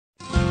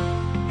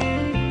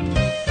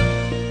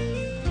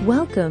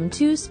Welcome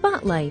to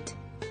Spotlight.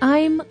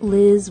 I'm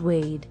Liz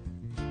Wade.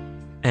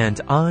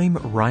 And I'm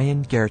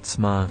Ryan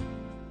Gertzma.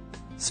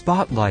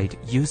 Spotlight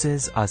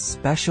uses a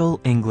special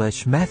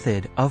English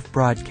method of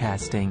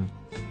broadcasting.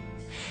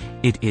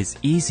 It is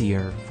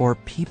easier for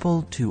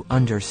people to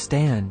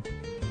understand,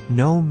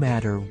 no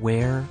matter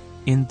where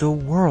in the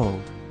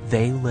world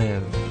they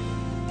live.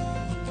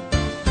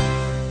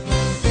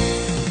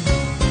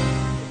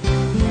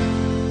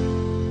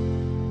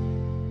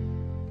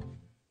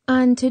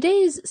 On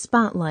today's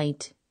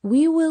Spotlight,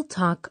 we will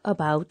talk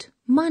about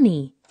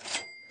money.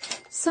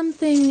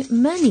 Something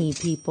many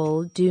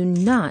people do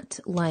not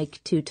like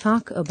to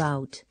talk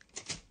about.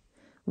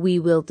 We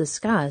will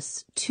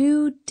discuss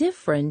two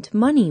different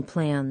money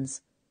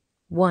plans,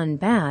 one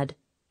bad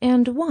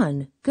and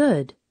one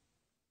good.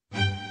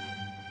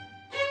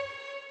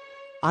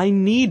 I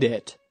need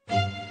it.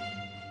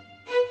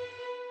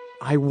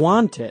 I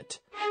want it.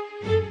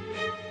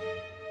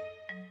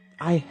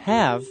 I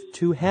have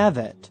to have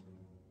it.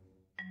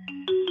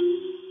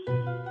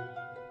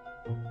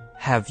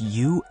 Have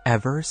you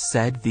ever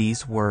said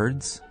these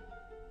words?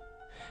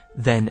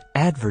 Then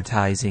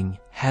advertising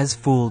has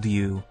fooled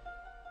you.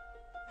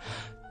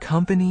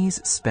 Companies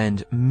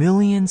spend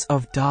millions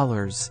of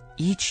dollars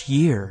each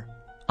year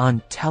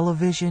on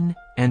television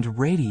and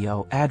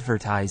radio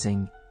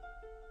advertising.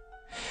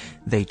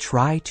 They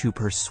try to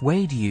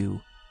persuade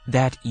you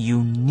that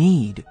you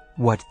need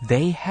what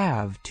they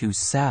have to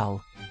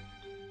sell.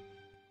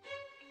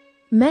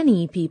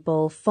 Many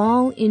people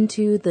fall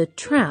into the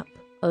trap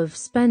of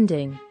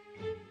spending.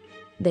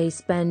 They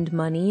spend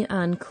money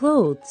on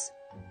clothes,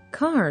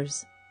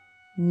 cars,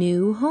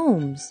 new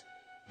homes,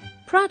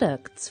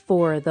 products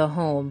for the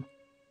home,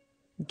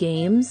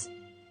 games,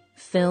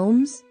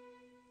 films,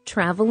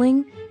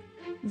 traveling.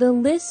 The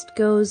list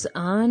goes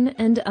on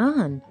and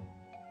on.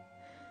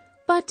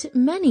 But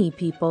many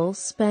people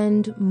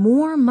spend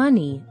more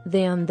money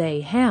than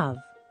they have.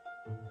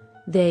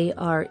 They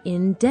are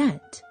in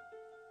debt.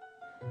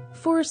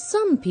 For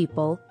some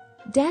people,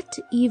 debt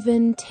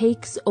even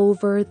takes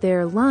over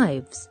their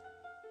lives.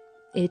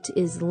 It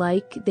is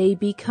like they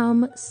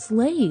become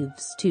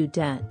slaves to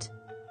debt.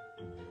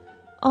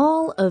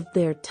 All of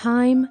their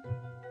time,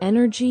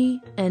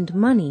 energy, and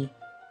money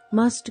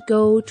must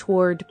go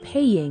toward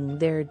paying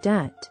their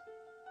debt.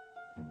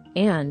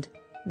 And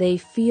they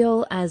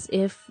feel as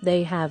if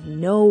they have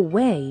no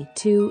way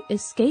to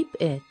escape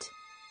it.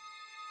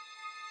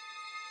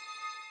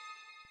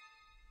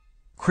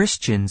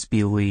 Christians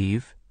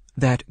believe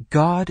that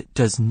God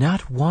does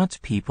not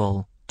want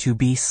people to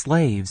be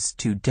slaves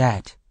to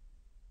debt.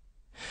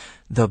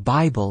 The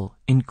Bible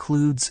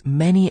includes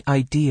many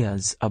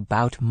ideas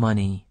about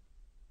money.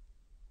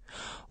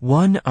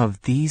 One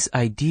of these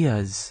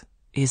ideas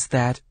is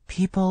that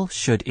people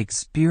should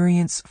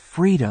experience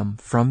freedom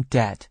from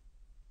debt,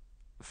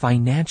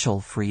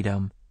 financial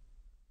freedom.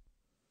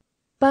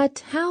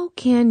 But how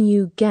can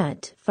you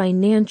get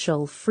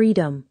financial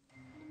freedom?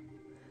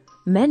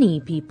 Many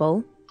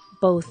people,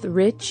 both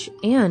rich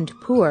and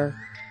poor,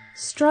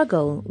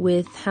 struggle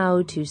with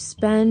how to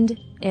spend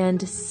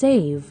and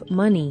save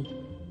money.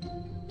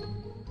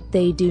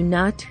 They do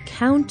not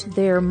count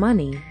their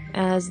money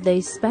as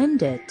they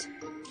spend it.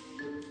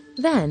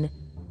 Then,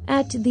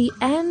 at the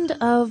end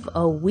of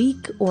a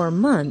week or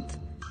month,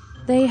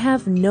 they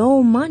have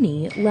no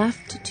money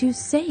left to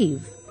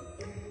save.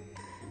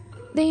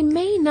 They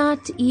may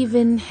not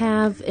even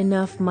have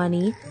enough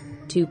money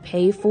to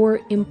pay for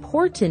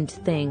important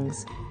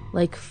things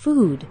like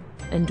food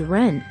and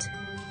rent.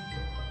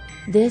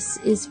 This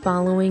is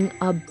following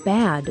a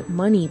bad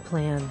money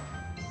plan.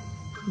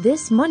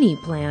 This money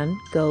plan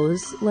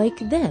goes like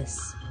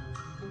this.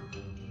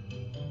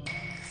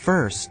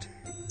 First,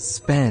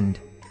 spend.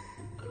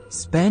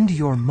 Spend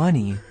your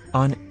money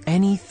on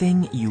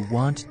anything you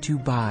want to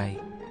buy.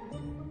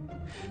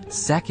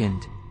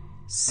 Second,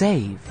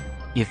 save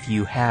if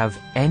you have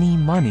any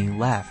money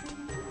left.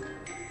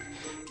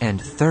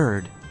 And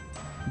third,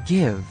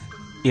 give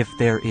if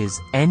there is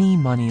any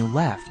money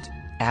left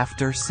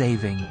after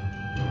saving.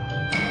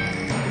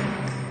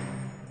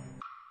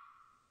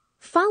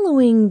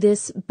 Following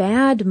this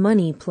bad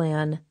money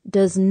plan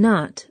does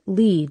not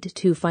lead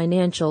to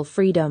financial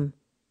freedom.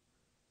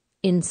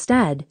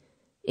 Instead,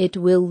 it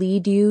will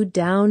lead you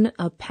down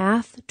a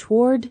path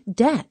toward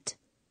debt.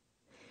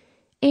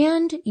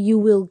 And you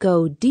will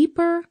go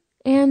deeper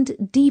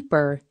and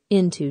deeper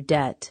into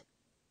debt.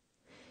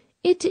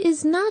 It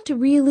is not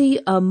really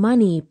a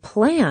money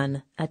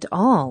plan at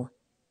all.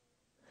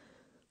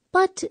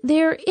 But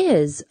there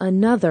is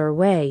another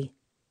way.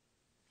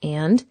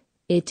 And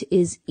it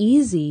is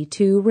easy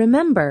to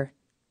remember.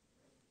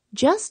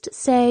 Just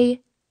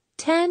say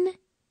 10,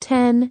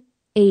 10,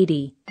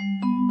 80.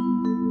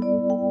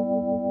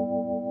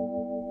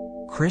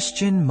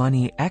 Christian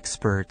money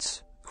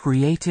experts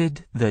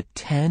created the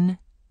 10,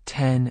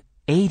 10,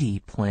 80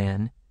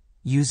 plan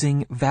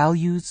using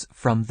values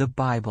from the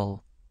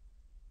Bible.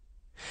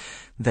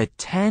 The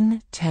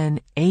 10, 10,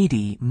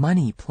 80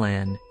 money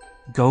plan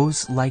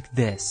goes like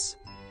this.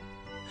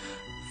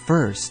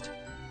 First,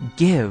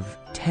 give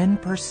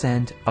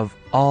 10% of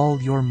all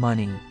your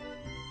money.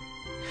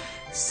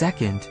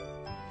 Second,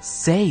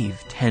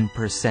 save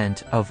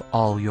 10% of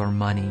all your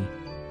money.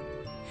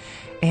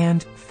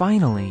 And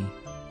finally,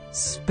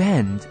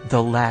 spend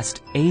the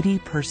last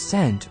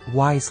 80%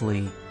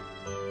 wisely.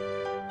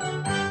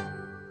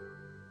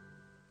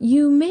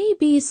 You may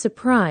be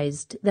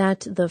surprised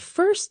that the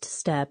first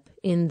step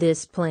in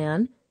this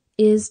plan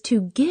is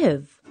to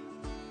give.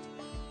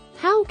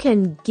 How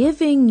can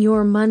giving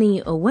your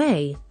money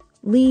away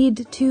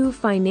lead to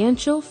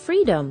financial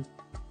freedom?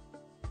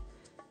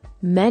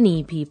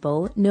 Many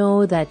people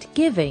know that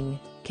giving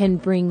can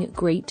bring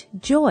great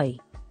joy.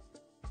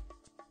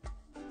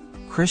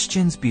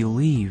 Christians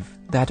believe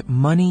that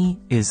money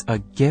is a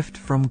gift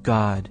from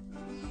God.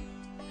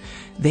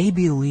 They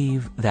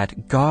believe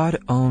that God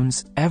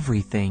owns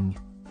everything,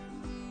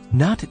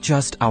 not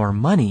just our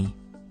money,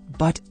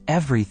 but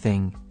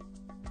everything.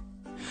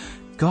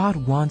 God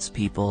wants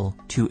people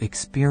to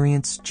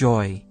experience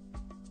joy,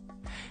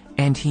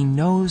 and He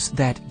knows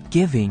that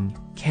giving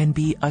can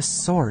be a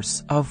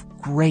source of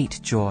great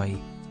joy.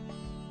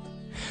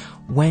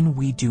 When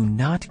we do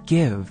not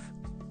give,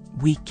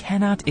 we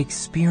cannot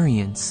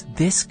experience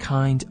this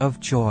kind of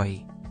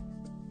joy,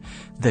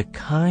 the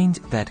kind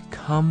that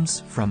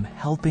comes from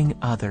helping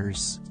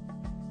others.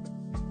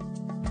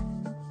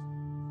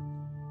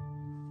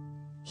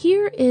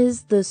 Here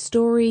is the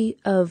story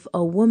of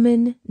a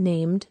woman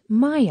named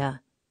Maya.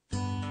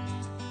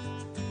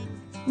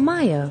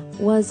 Maya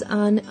was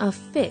on a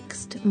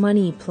fixed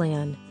money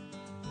plan.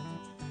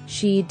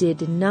 She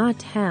did not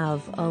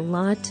have a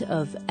lot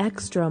of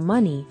extra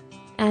money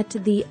at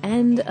the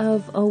end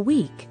of a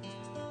week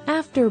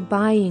after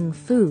buying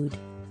food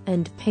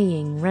and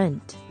paying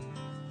rent.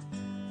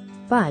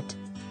 But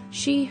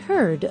she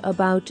heard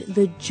about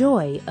the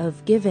joy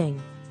of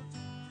giving.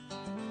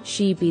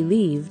 She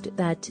believed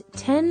that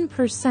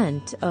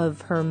 10%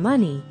 of her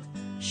money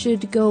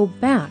should go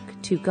back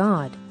to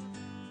God.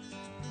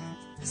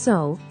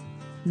 So,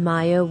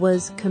 Maya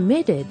was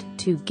committed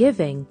to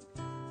giving,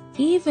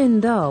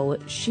 even though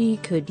she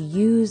could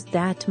use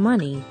that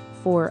money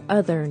for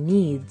other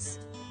needs.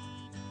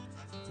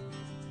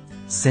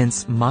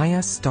 Since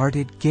Maya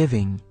started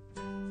giving,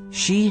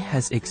 she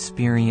has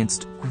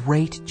experienced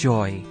great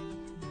joy.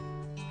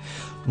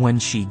 When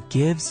she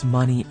gives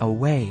money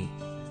away,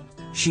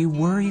 she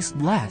worries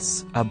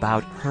less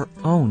about her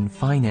own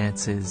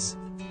finances.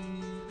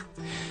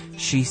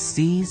 She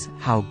sees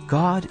how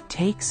God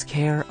takes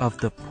care of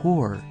the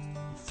poor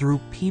through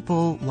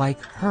people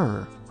like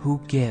her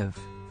who give.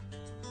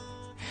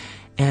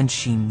 And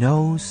she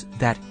knows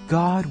that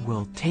God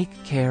will take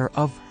care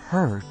of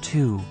her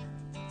too.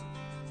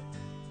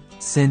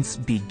 Since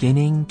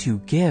beginning to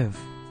give,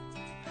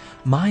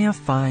 Maya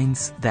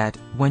finds that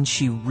when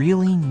she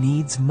really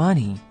needs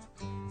money,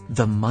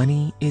 the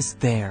money is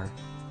there.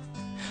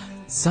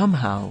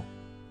 Somehow,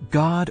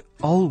 God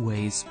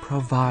always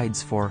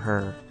provides for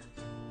her.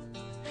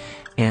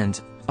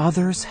 And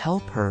others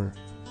help her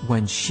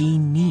when she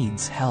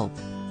needs help.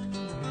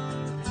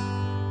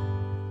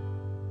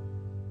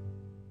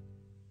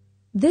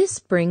 This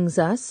brings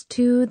us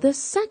to the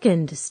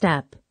second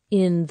step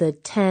in the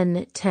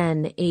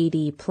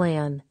 10-10-80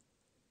 plan.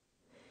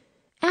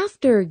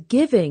 After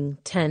giving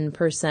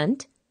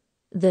 10%,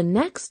 the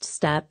next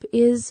step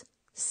is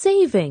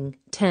saving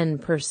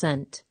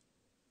 10%.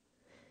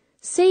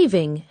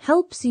 Saving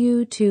helps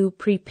you to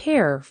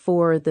prepare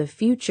for the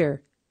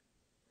future.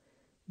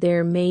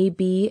 There may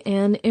be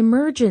an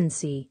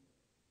emergency,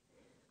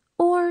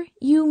 or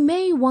you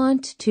may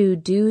want to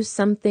do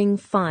something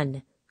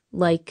fun,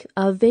 like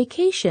a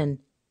vacation.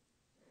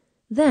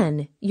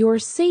 Then your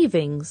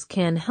savings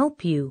can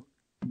help you.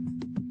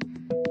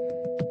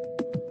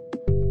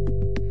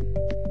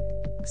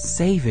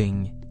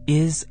 Saving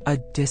is a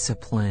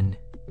discipline.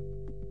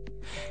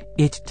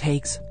 It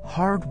takes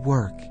hard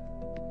work,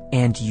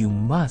 and you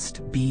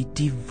must be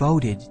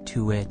devoted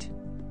to it.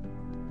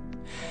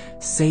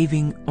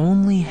 Saving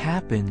only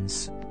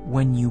happens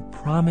when you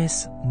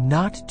promise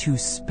not to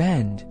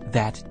spend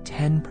that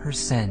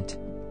 10%.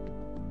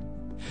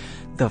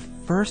 The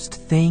first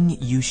thing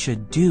you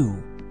should do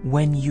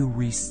when you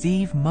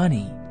receive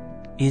money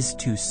is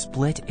to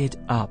split it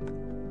up.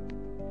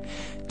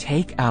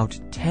 Take out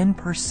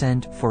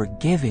 10% for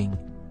giving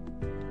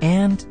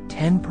and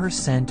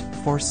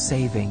 10% for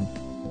saving.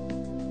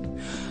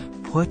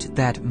 Put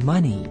that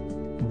money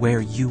where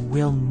you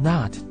will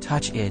not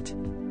touch it.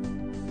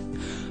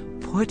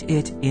 Put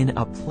it in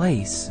a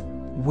place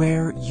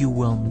where you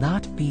will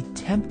not be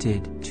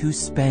tempted to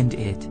spend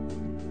it.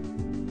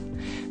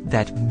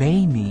 That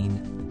may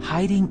mean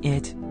hiding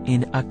it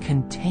in a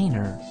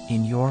container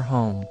in your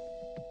home.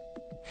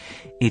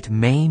 It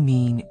may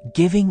mean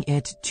giving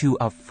it to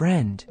a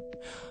friend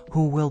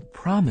who will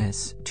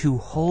promise to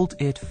hold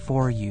it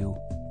for you.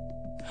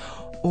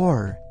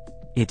 Or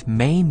it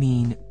may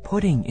mean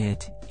putting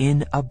it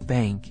in a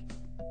bank.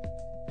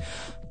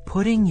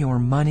 Putting your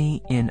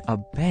money in a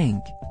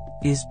bank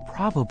is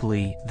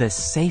probably the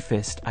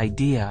safest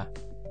idea.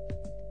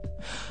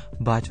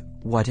 But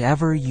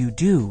whatever you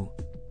do,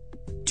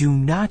 do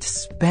not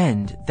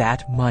spend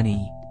that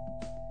money.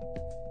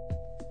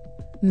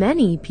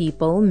 Many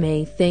people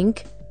may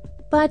think,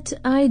 but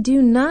I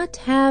do not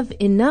have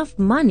enough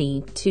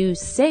money to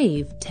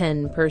save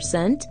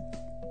 10%,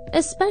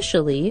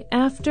 especially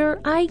after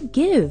I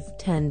give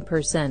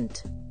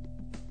 10%.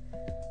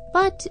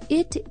 But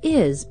it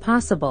is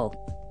possible.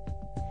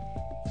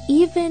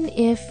 Even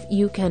if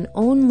you can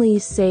only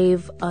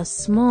save a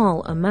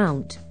small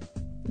amount,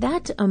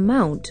 that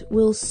amount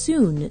will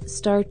soon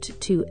start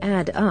to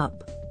add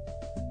up.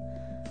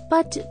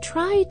 But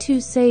try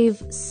to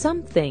save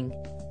something,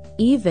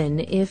 even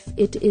if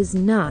it is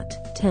not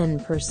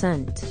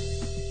 10%.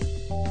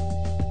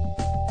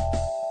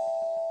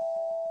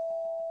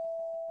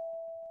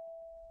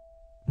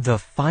 The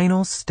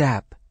final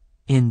step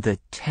in the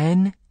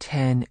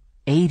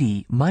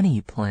 10-10-80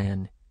 money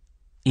plan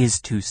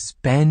is to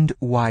spend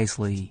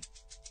wisely.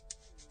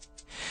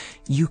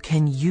 You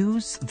can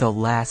use the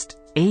last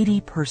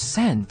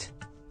 80%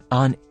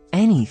 on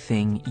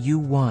anything you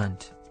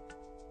want.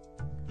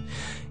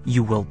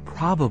 You will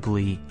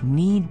probably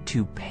need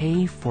to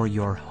pay for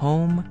your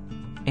home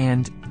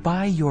and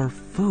buy your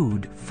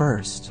food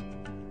first.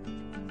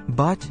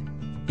 But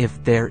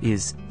if there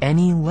is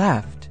any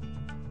left,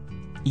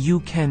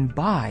 you can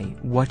buy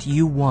what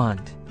you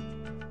want.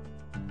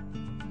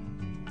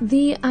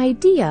 The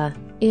idea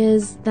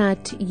is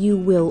that you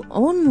will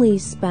only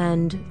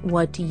spend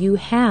what you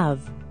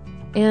have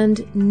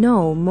and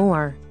no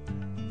more.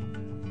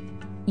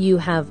 You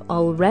have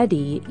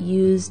already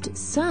used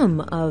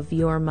some of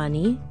your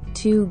money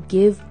to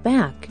give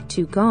back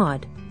to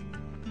God,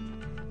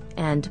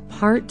 and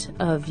part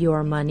of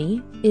your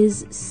money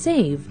is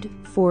saved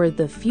for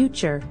the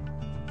future.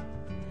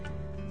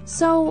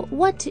 So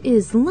what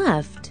is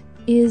left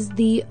is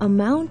the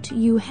amount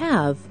you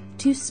have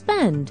to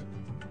spend.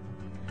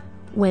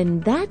 When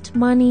that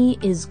money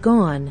is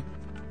gone,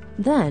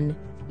 then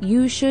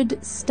you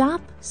should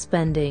stop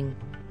spending.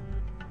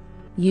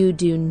 You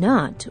do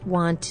not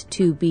want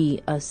to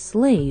be a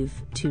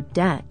slave to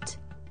debt.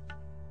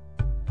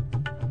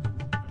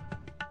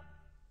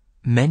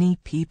 Many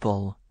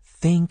people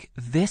think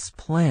this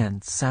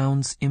plan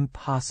sounds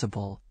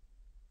impossible.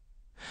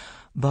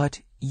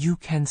 But you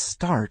can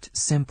start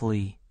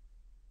simply.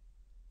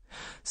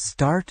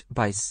 Start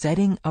by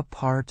setting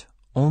apart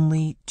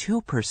only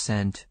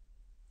 2%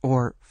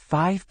 or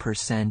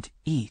 5%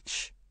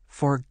 each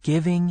for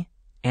giving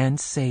and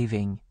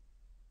saving.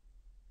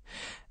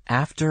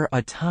 After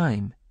a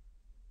time,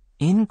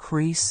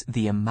 increase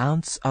the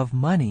amounts of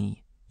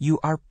money you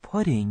are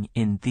putting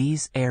in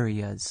these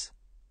areas.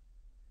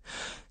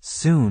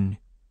 Soon,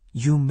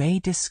 you may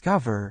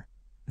discover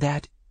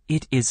that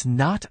it is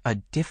not a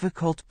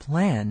difficult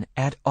plan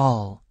at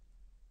all.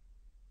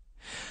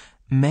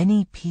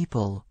 Many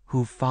people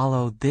who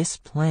follow this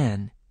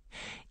plan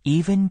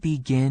even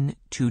begin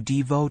to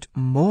devote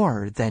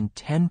more than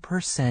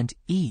 10%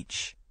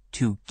 each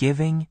to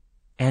giving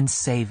and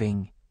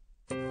saving.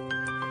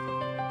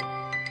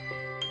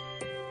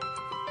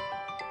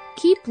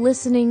 Keep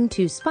listening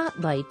to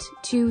Spotlight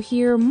to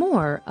hear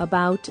more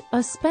about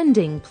a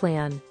spending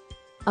plan,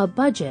 a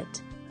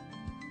budget.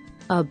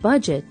 A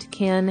budget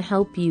can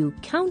help you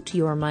count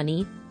your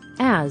money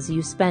as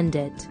you spend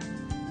it.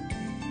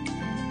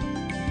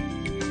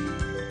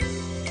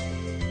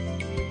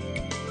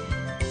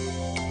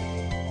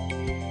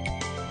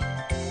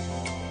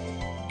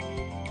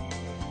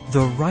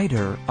 The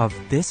writer of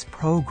this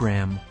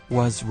program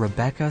was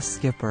Rebecca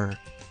Skipper.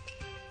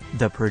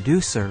 The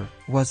producer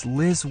was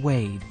Liz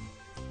Wade.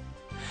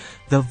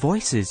 The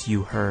voices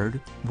you heard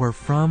were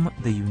from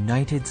the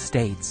United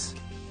States.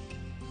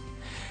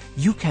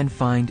 You can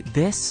find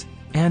this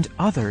and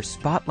other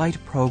Spotlight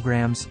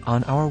programs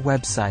on our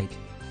website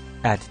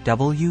at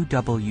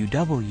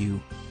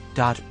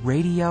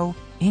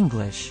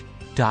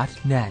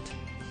www.radioenglish.net.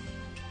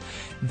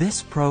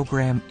 This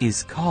program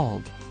is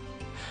called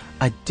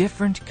A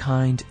Different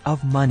Kind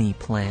of Money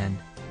Plan.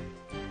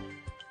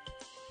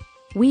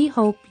 We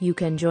hope you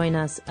can join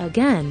us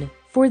again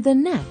for the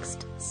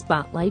next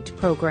Spotlight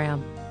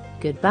program.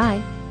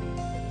 Goodbye.